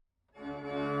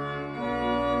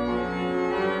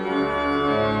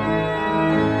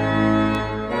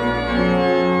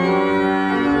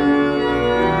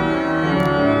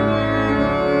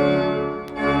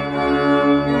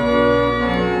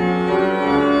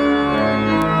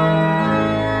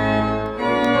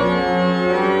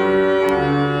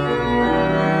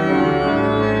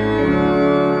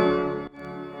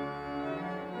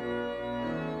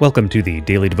Welcome to the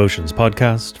Daily Devotions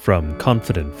podcast from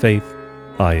Confident Faith.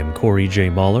 I am Corey J.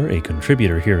 Mahler, a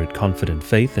contributor here at Confident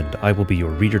Faith, and I will be your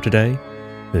reader today,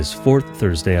 this fourth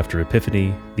Thursday after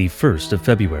Epiphany, the 1st of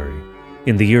February,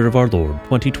 in the year of our Lord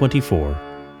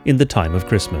 2024, in the time of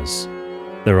Christmas.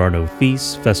 There are no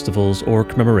feasts, festivals, or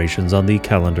commemorations on the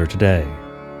calendar today.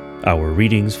 Our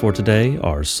readings for today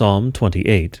are Psalm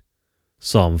 28,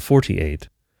 Psalm 48,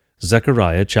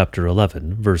 Zechariah chapter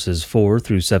 11, verses 4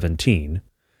 through 17,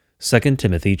 2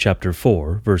 Timothy chapter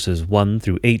 4, verses 1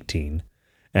 through 18,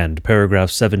 and paragraph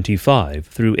 75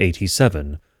 through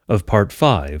 87 of Part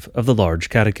 5 of the Large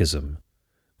Catechism.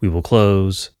 We will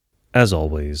close, as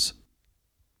always,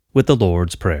 with the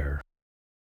Lord's Prayer.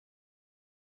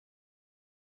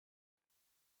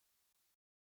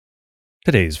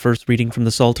 Today's first reading from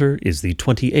the Psalter is the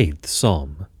 28th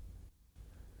Psalm.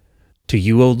 To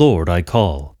you, O Lord, I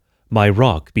call. My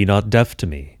rock, be not deaf to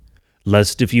me.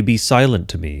 Lest if you be silent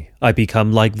to me, I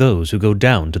become like those who go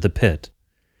down to the pit.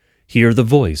 Hear the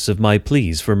voice of my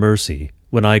pleas for mercy,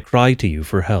 when I cry to you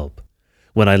for help,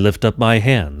 when I lift up my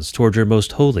hands toward your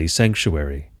most holy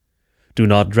sanctuary. Do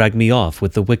not drag me off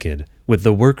with the wicked, with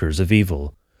the workers of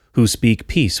evil, who speak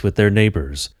peace with their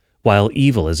neighbors, while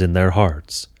evil is in their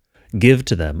hearts. Give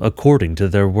to them according to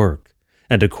their work,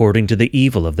 and according to the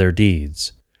evil of their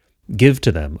deeds. Give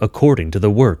to them according to the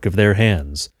work of their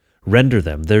hands. Render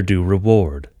them their due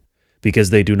reward, because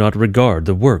they do not regard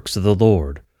the works of the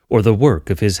Lord, or the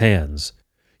work of his hands.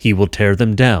 He will tear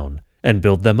them down, and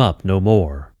build them up no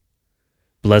more.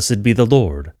 Blessed be the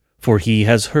Lord, for he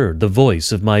has heard the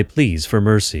voice of my pleas for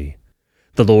mercy.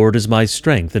 The Lord is my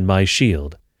strength and my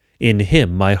shield. In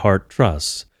him my heart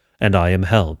trusts, and I am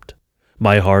helped.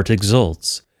 My heart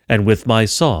exults, and with my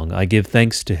song I give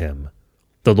thanks to him.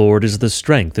 The Lord is the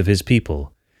strength of his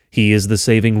people. He is the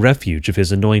saving refuge of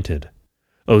his anointed.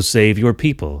 O save your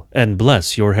people, and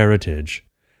bless your heritage.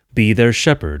 Be their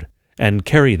shepherd, and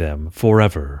carry them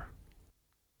forever.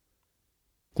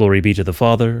 Glory be to the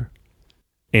Father,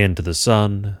 and to the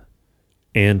Son,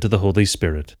 and to the Holy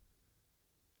Spirit,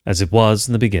 as it was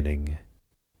in the beginning,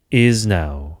 is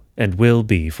now, and will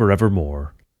be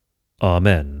forevermore.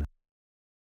 Amen.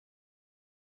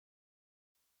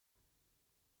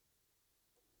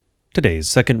 Today's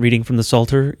second reading from the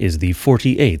Psalter is the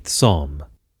 48th Psalm.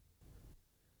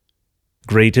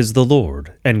 Great is the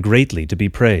Lord, and greatly to be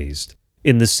praised,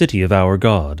 in the city of our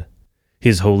God.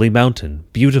 His holy mountain,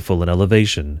 beautiful in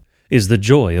elevation, is the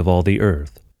joy of all the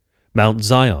earth. Mount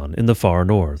Zion in the far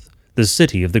north, the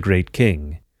city of the great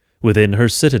King. Within her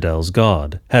citadels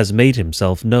God has made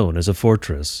himself known as a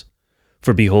fortress.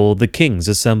 For behold, the kings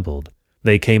assembled.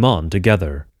 They came on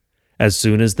together. As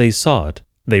soon as they saw it,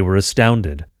 they were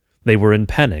astounded. They were in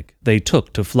panic, they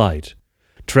took to flight.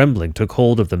 Trembling took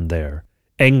hold of them there,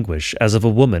 anguish as of a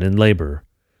woman in labor.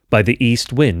 By the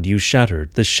east wind you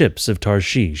shattered the ships of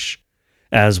Tarshish.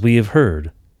 As we have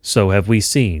heard, so have we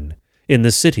seen, in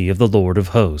the city of the Lord of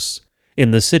hosts,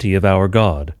 in the city of our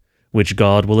God, which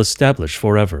God will establish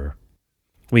forever.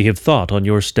 We have thought on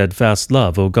your steadfast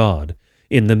love, O God,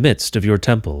 in the midst of your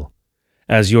temple.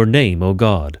 As your name, O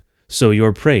God, so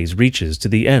your praise reaches to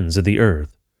the ends of the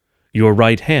earth. Your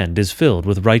right hand is filled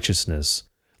with righteousness.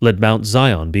 Let Mount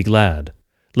Zion be glad.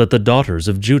 Let the daughters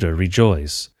of Judah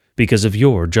rejoice, because of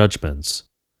your judgments.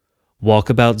 Walk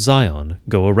about Zion,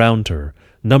 go around her,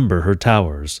 number her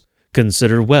towers,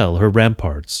 consider well her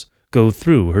ramparts, go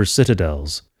through her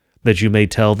citadels, that you may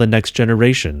tell the next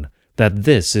generation that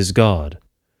this is God,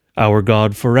 our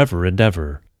God forever and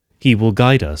ever. He will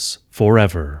guide us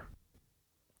forever.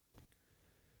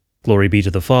 Glory be to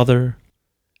the Father,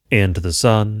 and to the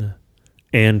Son,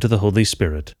 and to the Holy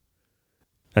Spirit,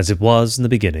 as it was in the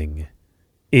beginning,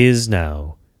 is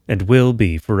now, and will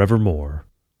be forevermore.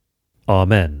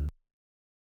 Amen.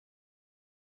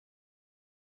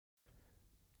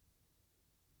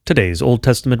 Today's Old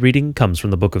Testament reading comes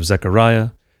from the book of Zechariah,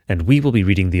 and we will be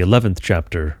reading the 11th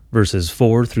chapter, verses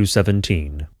 4 through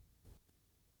 17.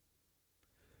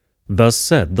 Thus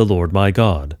said the Lord my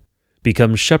God,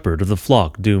 become shepherd of the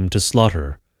flock doomed to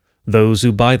slaughter. Those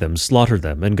who buy them slaughter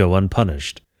them and go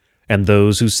unpunished. And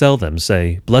those who sell them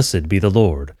say, Blessed be the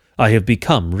Lord, I have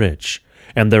become rich,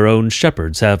 and their own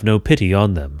shepherds have no pity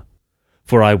on them.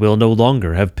 For I will no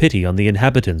longer have pity on the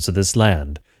inhabitants of this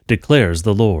land, declares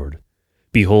the Lord.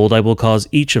 Behold, I will cause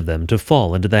each of them to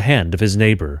fall into the hand of his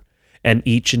neighbor, and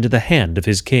each into the hand of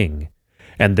his king.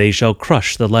 And they shall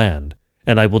crush the land,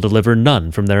 and I will deliver none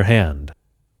from their hand.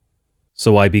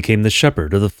 So I became the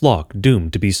shepherd of the flock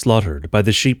doomed to be slaughtered by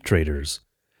the sheep traders.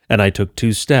 And I took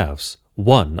 2 staffs,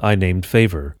 one I named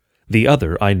Favor, the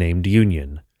other I named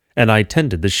Union, and I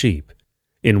tended the sheep.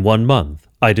 In 1 month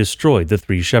I destroyed the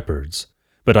 3 shepherds,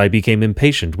 but I became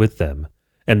impatient with them,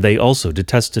 and they also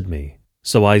detested me.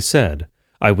 So I said,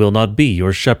 I will not be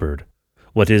your shepherd.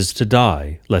 What is to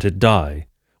die, let it die.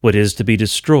 What is to be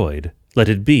destroyed, let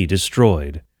it be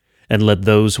destroyed. And let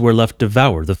those who are left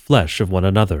devour the flesh of one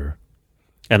another.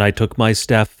 And I took my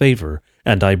staff favor,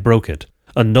 and I broke it,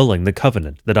 annulling the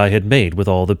covenant that I had made with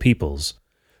all the peoples.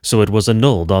 So it was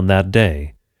annulled on that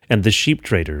day, and the sheep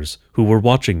traders, who were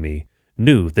watching me,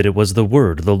 knew that it was the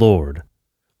word of the Lord.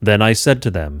 Then I said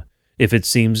to them, If it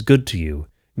seems good to you,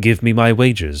 give me my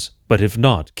wages, but if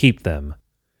not, keep them.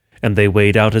 And they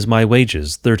weighed out as my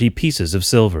wages 30 pieces of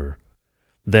silver.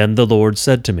 Then the Lord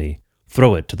said to me,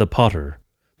 Throw it to the potter,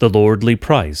 the lordly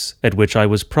price at which I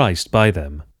was priced by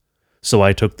them. So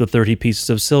I took the 30 pieces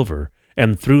of silver,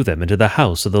 and threw them into the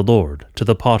house of the Lord, to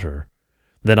the potter.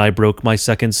 Then I broke my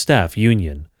second staff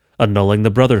union, annulling the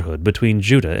brotherhood between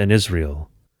Judah and Israel.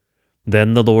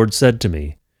 Then the Lord said to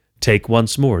me, Take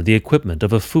once more the equipment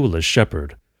of a foolish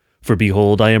shepherd. For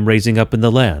behold, I am raising up in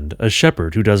the land a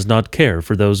shepherd who does not care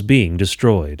for those being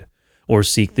destroyed, or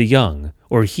seek the young,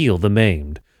 or heal the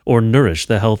maimed, or nourish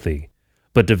the healthy,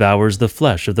 but devours the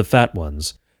flesh of the fat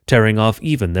ones, tearing off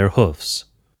even their hoofs.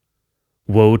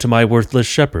 Woe to my worthless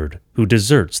shepherd, who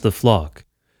deserts the flock.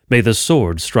 May the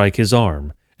sword strike his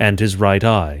arm, and his right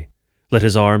eye. Let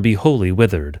his arm be wholly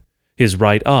withered, his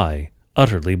right eye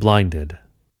utterly blinded.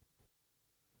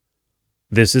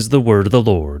 This is the word of the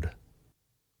Lord.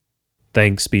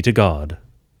 Thanks be to God.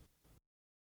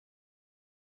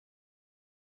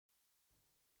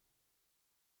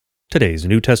 Today's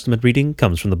New Testament reading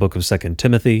comes from the book of 2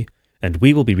 Timothy, and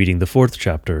we will be reading the 4th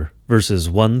chapter, verses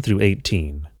 1 through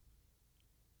 18.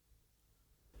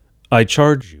 I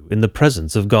charge you in the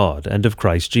presence of God and of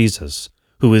Christ Jesus,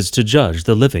 who is to judge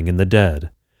the living and the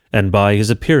dead, and by his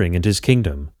appearing in his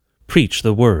kingdom, preach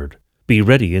the word, be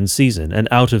ready in season and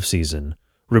out of season,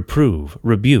 reprove,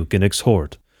 rebuke, and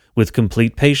exhort, with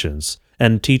complete patience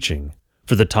and teaching.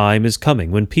 For the time is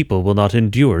coming when people will not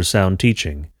endure sound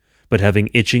teaching, but having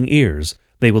itching ears,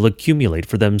 they will accumulate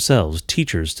for themselves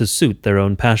teachers to suit their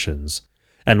own passions,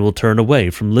 and will turn away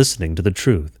from listening to the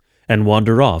truth, and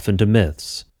wander off into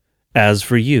myths. As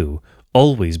for you,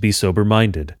 always be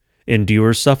sober-minded,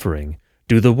 endure suffering,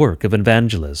 do the work of an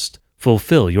evangelist,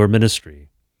 fulfill your ministry.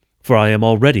 For I am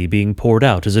already being poured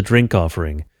out as a drink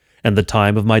offering, and the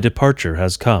time of my departure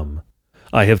has come.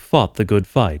 I have fought the good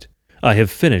fight, I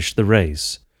have finished the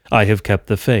race, I have kept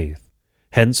the faith.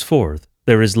 Henceforth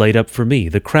there is laid up for me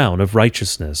the crown of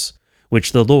righteousness,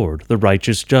 which the Lord, the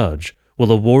righteous judge,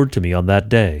 will award to me on that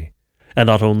day, and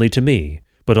not only to me,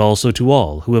 but also to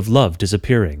all who have loved his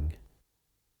appearing.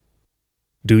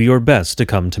 Do your best to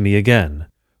come to me again,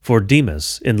 for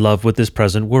Demas, in love with this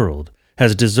present world,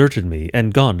 has deserted me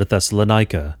and gone to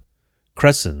Thessalonica.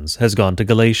 Crescens has gone to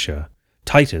Galatia,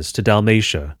 Titus to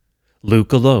Dalmatia.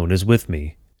 Luke alone is with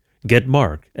me. Get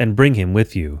Mark and bring him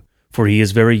with you, for he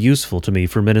is very useful to me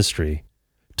for ministry.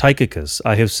 Tychicus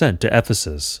I have sent to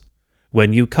Ephesus.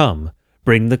 When you come,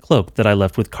 bring the cloak that I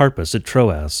left with Carpus at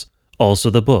Troas, also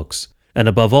the books, and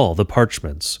above all the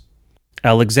parchments.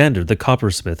 Alexander the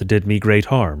coppersmith did me great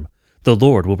harm. The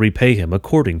Lord will repay him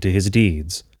according to his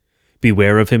deeds.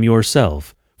 Beware of him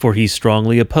yourself, for he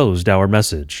strongly opposed our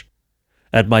message.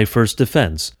 At my first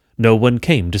defense, no one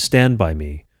came to stand by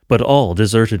me, but all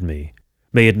deserted me.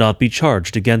 May it not be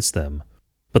charged against them.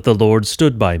 But the Lord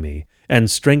stood by me, and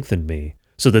strengthened me,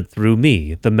 so that through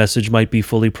me the message might be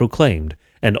fully proclaimed,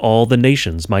 and all the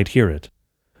nations might hear it.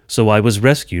 So I was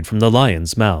rescued from the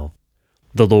lion's mouth.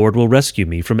 The Lord will rescue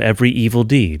me from every evil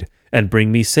deed, and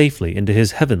bring me safely into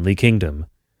his heavenly kingdom.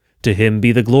 To him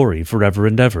be the glory forever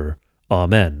and ever.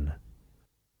 Amen.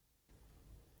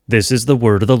 This is the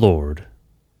word of the Lord.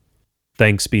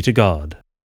 Thanks be to God.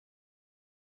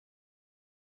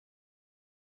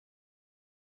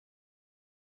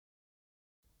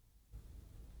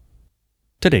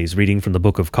 Today's reading from the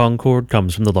Book of Concord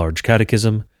comes from the Large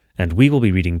Catechism, and we will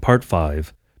be reading Part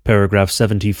 5, paragraphs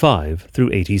 75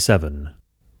 through 87.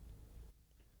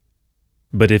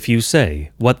 But if you say,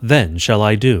 What then shall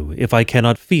I do if I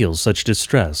cannot feel such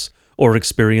distress, or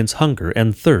experience hunger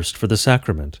and thirst for the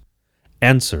sacrament?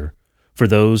 Answer, for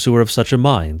those who are of such a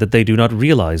mind that they do not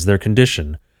realize their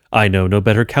condition, I know no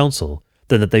better counsel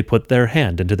than that they put their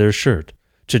hand into their shirt,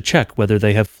 to check whether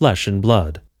they have flesh and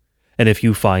blood. And if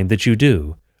you find that you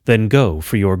do, then go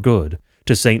for your good,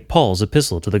 to St. Paul's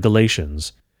epistle to the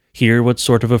Galatians. Hear what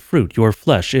sort of a fruit your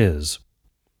flesh is.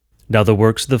 Now the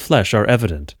works of the flesh are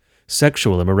evident: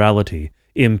 sexual immorality,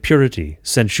 impurity,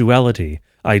 sensuality,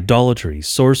 idolatry,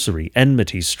 sorcery,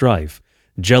 enmity, strife,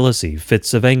 jealousy,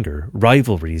 fits of anger,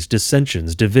 rivalries,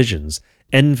 dissensions, divisions,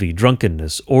 envy,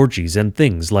 drunkenness, orgies, and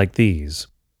things like these.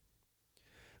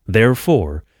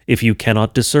 Therefore, if you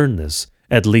cannot discern this,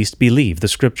 at least believe the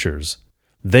Scriptures.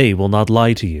 They will not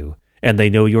lie to you, and they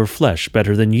know your flesh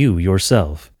better than you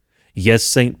yourself. Yes,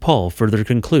 St. Paul further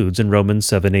concludes in Romans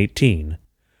 7:18,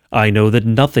 I know that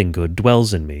nothing good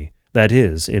dwells in me, that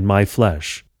is, in my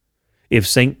flesh. If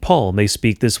St. Paul may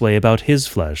speak this way about his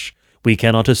flesh, we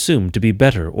cannot assume to be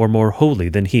better or more holy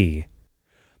than he.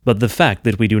 But the fact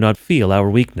that we do not feel our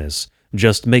weakness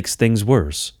just makes things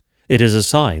worse. It is a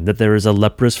sign that there is a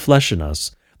leprous flesh in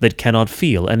us that cannot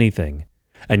feel anything,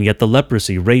 and yet the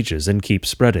leprosy rages and keeps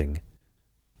spreading.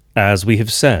 As we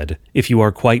have said, if you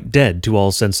are quite dead to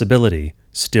all sensibility,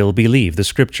 still believe the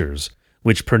Scriptures,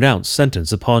 which pronounce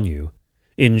sentence upon you.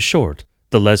 In short,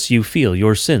 the less you feel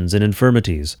your sins and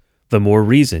infirmities, the more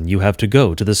reason you have to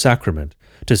go to the sacrament,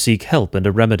 to seek help and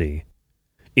a remedy.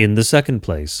 In the second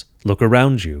place, look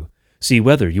around you, see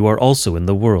whether you are also in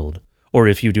the world, or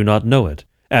if you do not know it,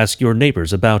 ask your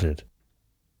neighbors about it.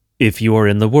 If you are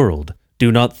in the world,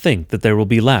 do not think that there will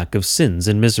be lack of sins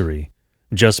and misery.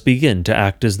 Just begin to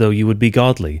act as though you would be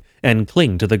godly, and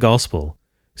cling to the gospel.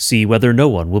 See whether no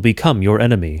one will become your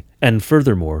enemy, and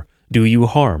furthermore, do you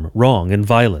harm, wrong, and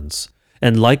violence,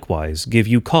 and likewise give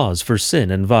you cause for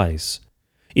sin and vice.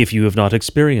 If you have not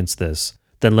experienced this,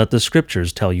 then let the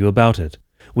Scriptures tell you about it,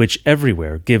 which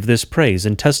everywhere give this praise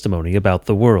and testimony about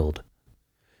the world.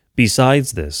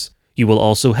 Besides this, you will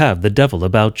also have the devil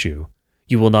about you.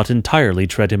 You will not entirely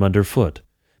tread him underfoot,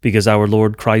 because our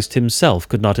Lord Christ himself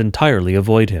could not entirely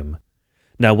avoid him.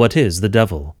 Now what is the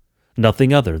devil?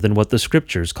 Nothing other than what the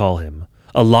Scriptures call him,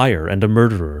 a liar and a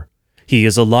murderer. He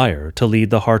is a liar to lead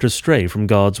the heart astray from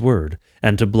God's word,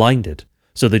 and to blind it,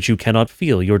 so that you cannot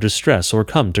feel your distress or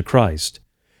come to Christ.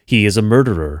 He is a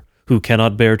murderer, who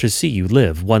cannot bear to see you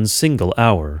live one single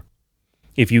hour.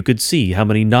 If you could see how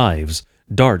many knives,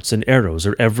 darts, and arrows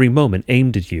are every moment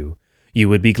aimed at you, you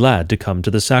would be glad to come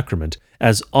to the sacrament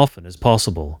as often as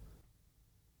possible.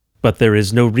 But there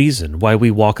is no reason why we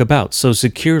walk about so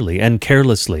securely and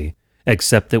carelessly,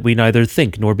 except that we neither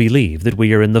think nor believe that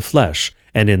we are in the flesh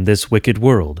and in this wicked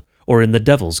world, or in the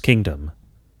devil's kingdom.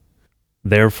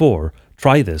 Therefore,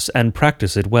 try this and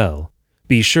practice it well.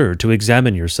 Be sure to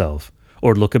examine yourself,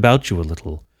 or look about you a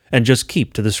little, and just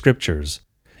keep to the Scriptures.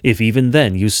 If even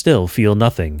then you still feel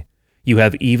nothing, you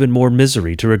have even more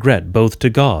misery to regret both to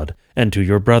God and to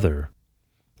your brother.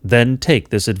 Then take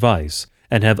this advice,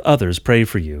 and have others pray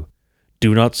for you.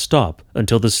 Do not stop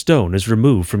until the stone is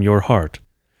removed from your heart.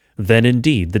 Then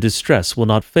indeed the distress will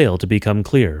not fail to become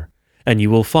clear, and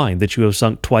you will find that you have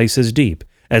sunk twice as deep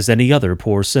as any other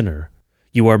poor sinner.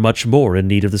 You are much more in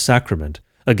need of the sacrament,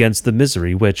 against the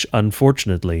misery which,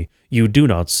 unfortunately, you do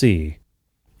not see.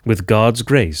 With God's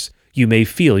grace, you may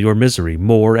feel your misery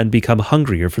more and become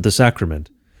hungrier for the sacrament,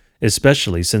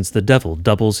 especially since the devil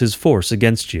doubles his force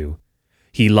against you.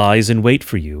 He lies in wait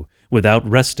for you, without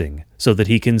resting, so that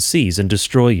he can seize and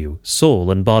destroy you,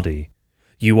 soul and body.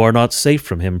 You are not safe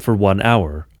from him for 1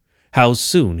 hour. How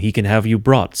soon he can have you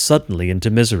brought suddenly into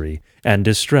misery and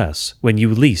distress when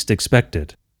you least expect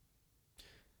it.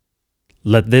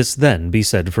 Let this then be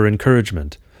said for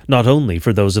encouragement, not only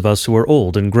for those of us who are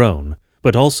old and grown,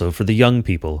 but also for the young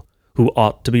people, who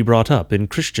ought to be brought up in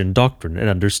Christian doctrine and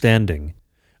understanding.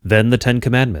 Then the 10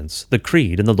 Commandments, the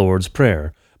Creed, and the Lord's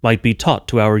Prayer might be taught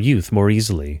to our youth more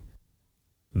easily.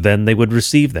 Then they would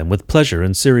receive them with pleasure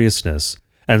and seriousness,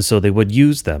 and so they would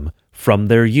use them from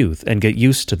their youth and get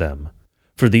used to them.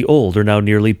 For the old are now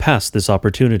nearly past this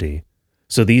opportunity.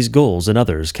 So these goals and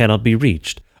others cannot be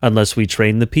reached unless we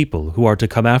train the people who are to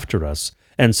come after us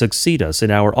and succeed us in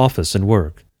our office and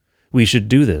work. We should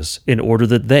do this in order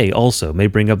that they also may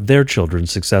bring up their children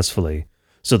successfully,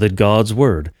 so that God's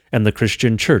word and the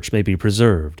Christian church may be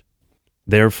preserved.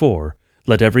 Therefore,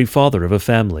 let every father of a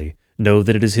family know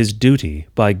that it is his duty,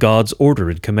 by God's order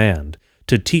and command,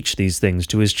 to teach these things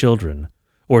to his children,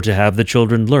 or to have the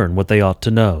children learn what they ought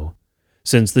to know.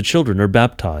 Since the children are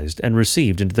baptized and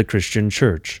received into the Christian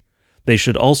church, they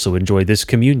should also enjoy this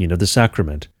communion of the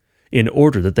sacrament, in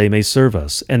order that they may serve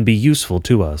us and be useful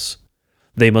to us.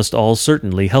 They must all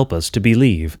certainly help us to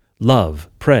believe, love,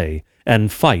 pray,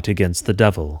 and fight against the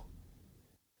devil.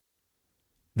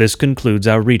 This concludes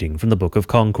our reading from the Book of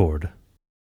Concord.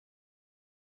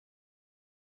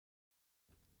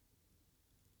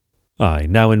 I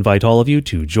now invite all of you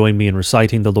to join me in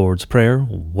reciting the Lord's Prayer,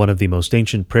 one of the most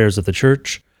ancient prayers of the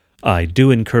Church. I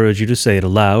do encourage you to say it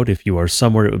aloud if you are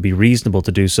somewhere it would be reasonable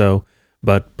to do so,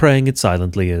 but praying it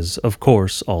silently is, of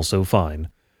course, also fine.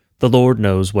 The Lord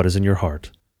knows what is in your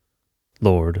heart.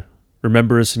 Lord,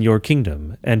 remember us in your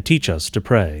kingdom, and teach us to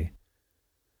pray.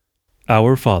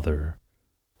 Our Father,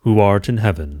 who art in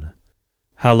heaven,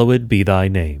 hallowed be thy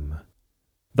name.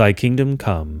 Thy kingdom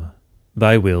come,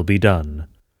 thy will be done,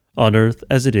 on earth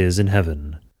as it is in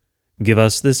heaven. Give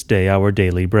us this day our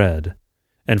daily bread,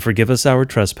 and forgive us our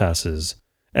trespasses,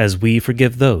 as we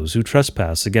forgive those who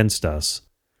trespass against us.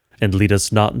 And lead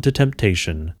us not into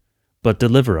temptation, but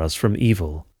deliver us from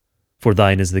evil. For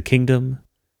thine is the kingdom,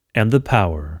 and the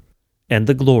power, and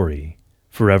the glory,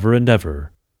 forever and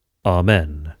ever.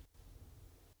 Amen.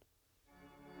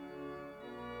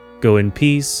 Go in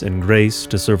peace and grace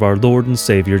to serve our Lord and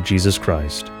Savior Jesus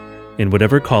Christ, in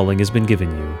whatever calling has been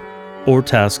given you, or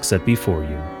task set before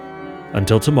you.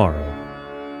 Until tomorrow,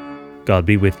 God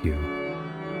be with you.